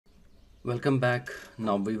Welcome back.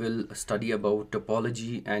 Now we will study about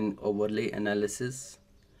topology and overlay analysis.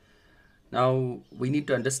 Now we need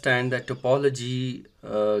to understand that topology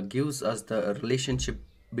gives us the relationship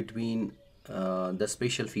between the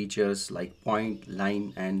spatial features like point,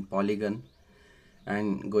 line and polygon.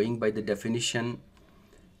 And going by the definition,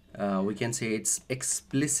 we can say it's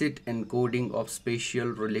explicit encoding of spatial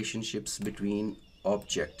relationships between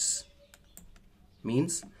objects.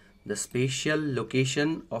 Means the spatial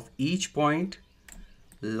location of each point,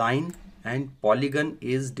 line and polygon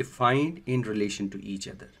is defined in relation to each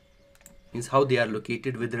other. Means how they are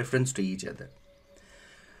located with reference to each other.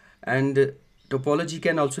 And topology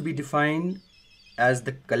can also be defined as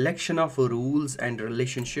the collection of rules and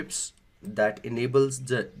relationships that enables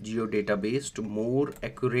the geodatabase to more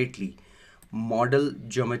accurately model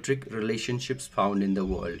geometric relationships found in the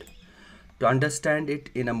world. To understand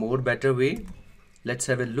it in a more better way, let's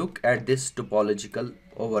have a look at this topological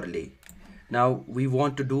overlay. Now we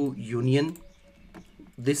want to do union.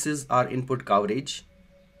 This is our input coverage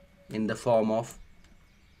in the form of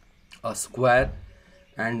a square,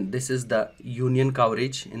 and this is the union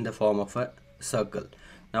coverage in the form of a circle.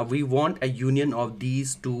 Now we want a union of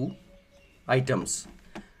these two items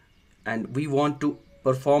and we want to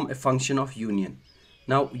perform a function of union.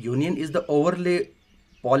 Now union is the overlay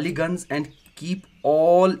polygons and keep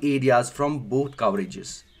all areas from both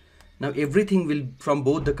coverages. Now everything will from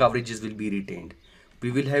both the coverages will be retained.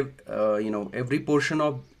 We will have every portion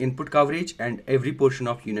of input coverage and every portion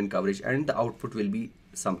of union coverage, and the output will be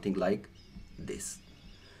something like this.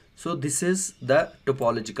 So this is the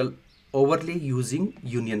topological overlay using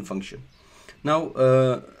union function. Now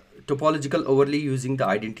topological overlay using the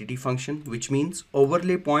identity function, which means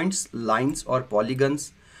overlay points, lines or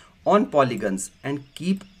polygons on polygons and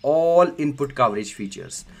keep all input coverage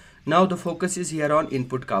features. Now the focus is here on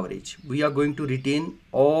input coverage. We are going to retain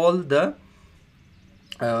all the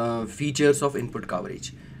features of input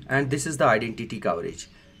coverage, and this is the identity coverage.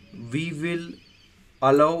 We will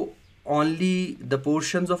allow only the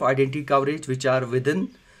portions of identity coverage which are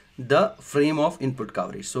within the frame of input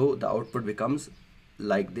coverage. So the output becomes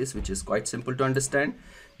like this, which is quite simple to understand.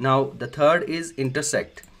 Now the third is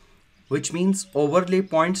intersect, which means overlay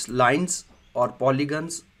points, lines or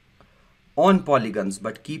polygons on polygons,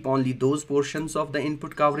 but keep only those portions of the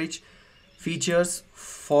input coverage features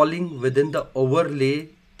falling within the overlay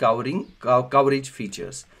coverage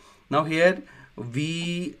features. Now here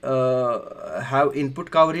we have input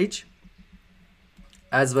coverage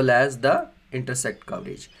as well as the intersect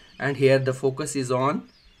coverage, and here the focus is on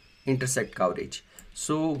intersect coverage.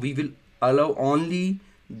 So we will allow only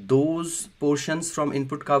those portions from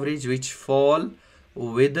input coverage which fall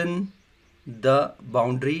within the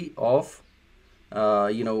boundary of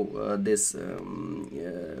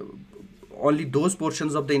only those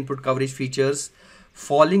portions of the input coverage features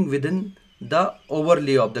falling within the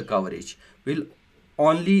overlay of the coverage. We'll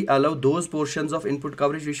only allow those portions of input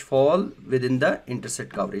coverage which fall within the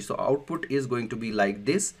intersect coverage. So output is going to be like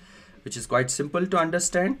this, which is quite simple to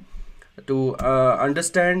understand. To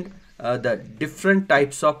understand the different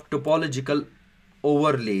types of topological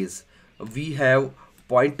overlays, we have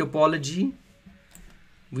point topology,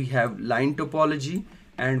 we have line topology,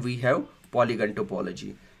 and we have polygon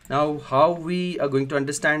topology. Now how we are going to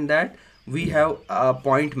understand that? We have a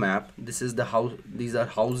point map. This is the house, these are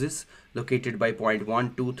houses located by point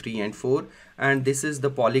 1, 2, 3 and 4, and this is the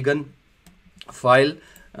polygon file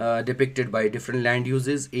depicted by different land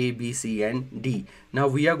uses A, B, C and D. Now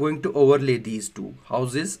we are going to overlay these two,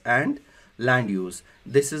 houses and land use.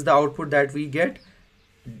 This is the output that we get,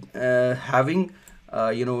 having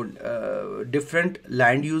different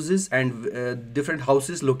land uses and different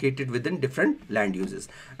houses located within different land uses,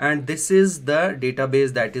 and this is the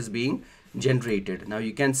database that is being generated. Now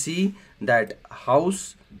you can see that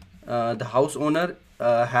house, the house owner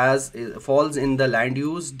falls in the land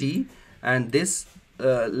use D, and this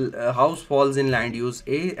house falls in land use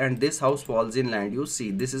A, and this house falls in land use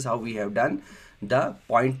C. This is how we have done the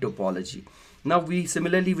point topology. Now we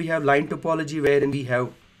similarly we have line topology, wherein we have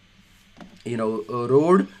a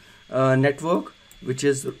road network, which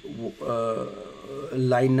is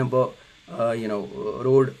line number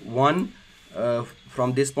road 1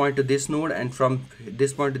 from this point to this node, and from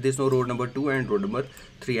this point to this node road number 2 and road number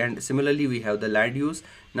 3, and similarly we have the land use.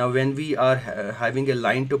 Now when we are having a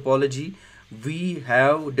line topology, we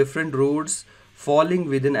have different roads falling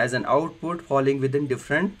within as an output, falling within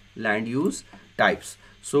different land use types.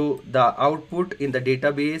 So the output in the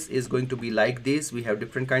database is going to be like this. We have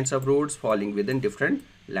different kinds of roads falling within different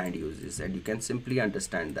land uses, and you can simply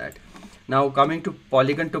understand that. Now coming to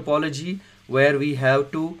polygon topology, where we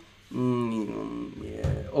have to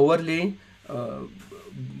overlay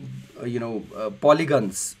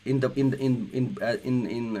polygons in the in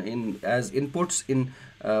as inputs in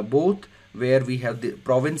both, where we have the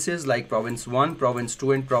provinces like province 1, province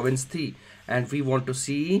 2 and province 3, and we want to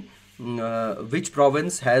see which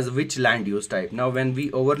province has which land use type. Now when we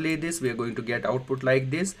overlay this, we are going to get output like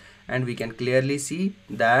this, and we can clearly see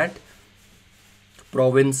that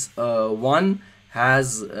province 1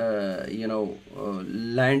 has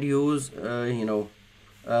land use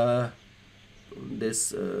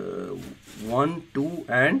this 1, 2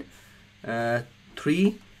 and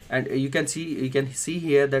 3, and you can see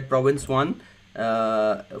here that province 1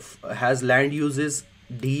 has land uses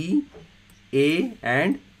D, A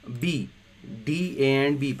and B. D, A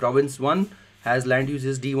and B. Province 1 has land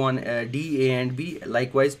uses D1, D, A and B.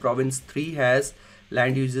 Likewise province 3 has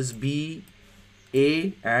land uses B,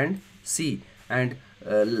 A and C, and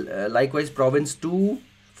likewise province 2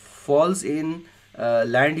 falls in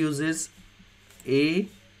land uses A,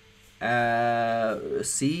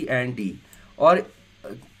 C and D. Or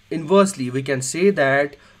inversely, we can say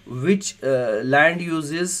that which land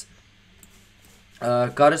uses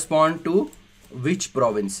correspond to which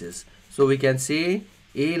provinces. So we can say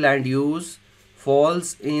A land use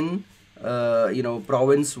falls in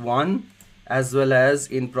province 1 as well as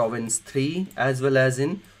in province 3 as well as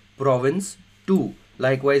in province 2.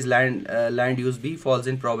 Likewise land use B falls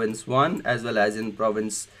in province 1 as well as in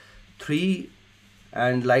province 3,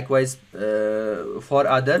 and likewise for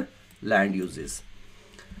other land uses.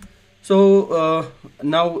 So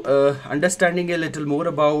now understanding a little more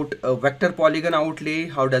about vector polygon outlay,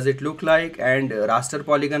 how does it look like, and raster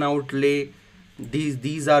polygon outlay.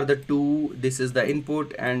 These are the two. This is the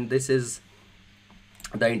input and this is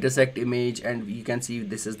the intersect image, and you can see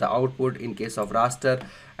this is the output in case of raster,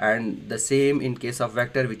 and the same in case of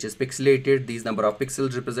vector, which is pixelated. These number of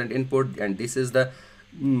pixels represent input, and this is the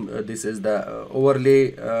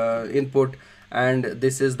overlay input, and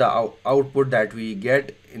this is the output that we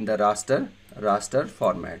get in the raster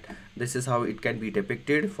format. This is how it can be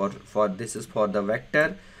depicted. For this is for the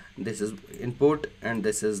vector, this is input and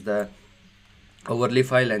this is the overlay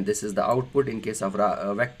file, and this is the output in case of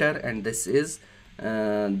vector, and this is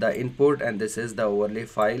the input and this is the overlay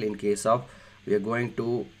file in case of we are going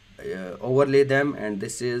to overlay them, and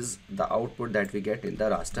this is the output that we get in the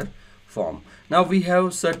raster form. Now we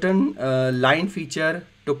have certain line feature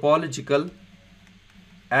topological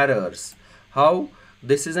errors. How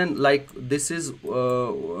this is this is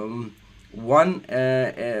one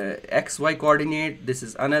xy coordinate, this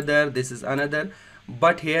is another,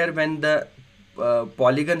 but here when the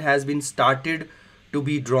polygon has been started to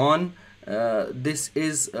be drawn, this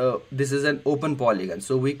is an open polygon,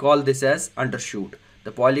 so we call this as undershoot.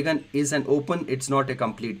 The polygon is an open, it's not a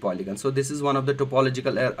complete polygon. So this is one of the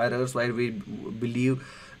topological errors where we believe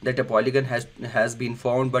that a polygon has been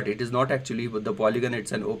found, but it is not actually the polygon,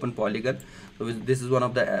 it's an open polygon. So this is one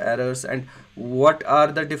of the errors. And what are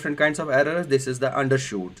the different kinds of errors? This is the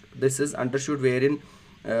undershoot. This is undershoot, wherein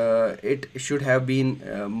it should have been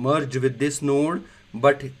merged with this node,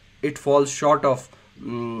 but it falls short of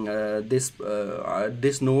this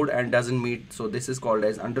node and doesn't meet. So this is called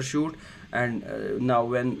as undershoot. And now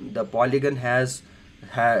when the polygon has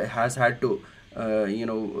had to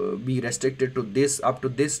be restricted to this up to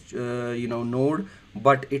this node,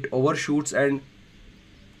 but it overshoots and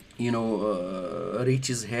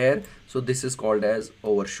reaches here, so this is called as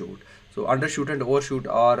overshoot. So undershoot and overshoot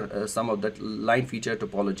are some of the line feature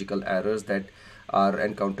topological errors that are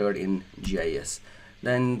encountered in GIS.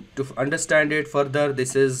 Then to understand it further,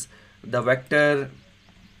 this is the vector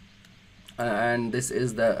and this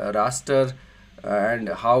is the raster, and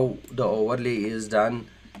how the overlay is done.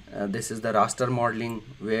 This is the raster modeling,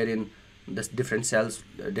 wherein the different cells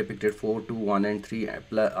depicted 4, 2, 1 and 3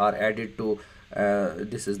 are added to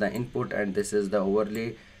this is the input, and this is the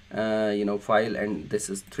overlay file, and this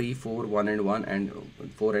is 3, 4, 1 and 1, and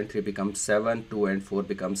 4 and 3 becomes 7, 2 and 4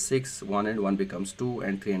 becomes 6, 1 and 1 becomes 2,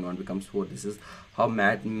 and 3 and 1 becomes 4. This is how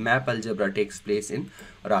map algebra takes place in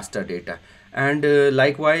raster data. And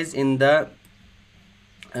likewise in the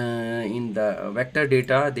vector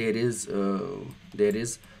data there is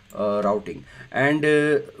routing, and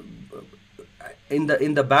in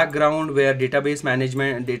the background where database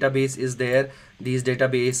management and database is there, these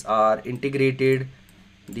database are integrated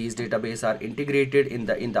in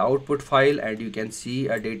the output file, and you can see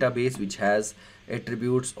a database which has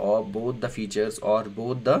attributes of both the features or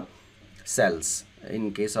both the cells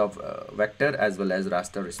in case of vector as well as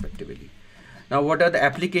raster respectively. Now what are the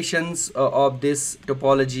applications of this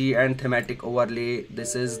topology and thematic overlay?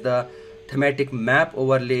 This is the thematic map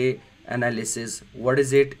overlay, analysis. What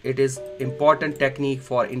is it? It is important technique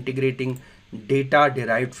for integrating data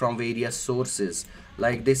derived from various sources.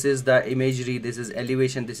 Like this is the imagery, this is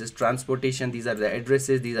elevation, this is transportation, these are the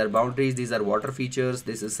addresses, these are boundaries, these are water features,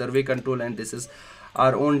 this is survey control, and this is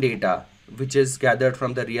our own data which is gathered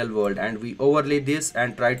from the real world, and we overlay this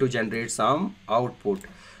and try to generate some output.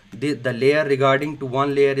 The layer regarding to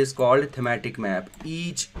one layer is called thematic map.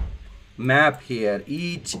 Each map here,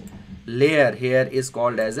 each layer here is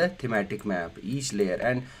called as a thematic map, each layer,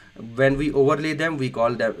 and when we overlay them we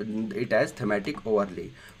call them it as thematic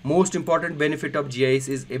overlay. Most important benefit of GIS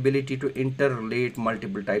is ability to interrelate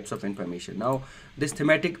multiple types of information. Now this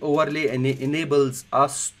thematic overlay enables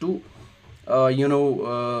us to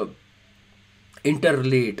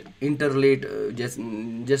interrelate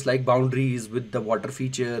just like boundaries with the water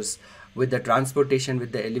features, with the transportation,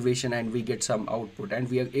 with the elevation, and we get some output, and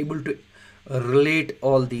we are able to relate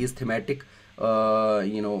all these thematic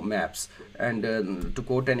maps. And to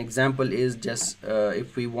quote an example is just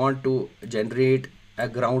if we want to generate a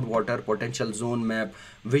groundwater potential zone map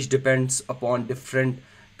which depends upon different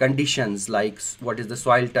conditions like what is the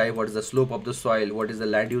soil type, what is the slope of the soil, what is the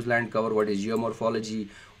land use land cover, what is geomorphology,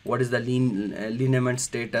 what is the lineament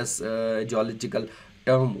status, geological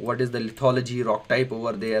term, what is the lithology, rock type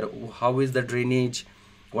over there, how is the drainage,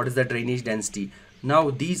 what is the drainage density. Now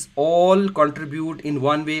these all contribute in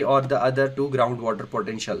one way or the other to groundwater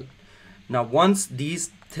potential. Now once these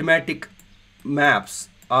thematic maps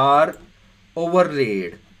are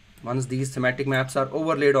overlaid, once these thematic maps are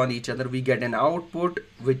overlaid on each other, we get an output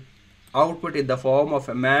in the form of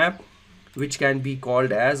a map which can be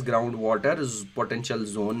called as groundwater potential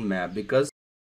zone map, because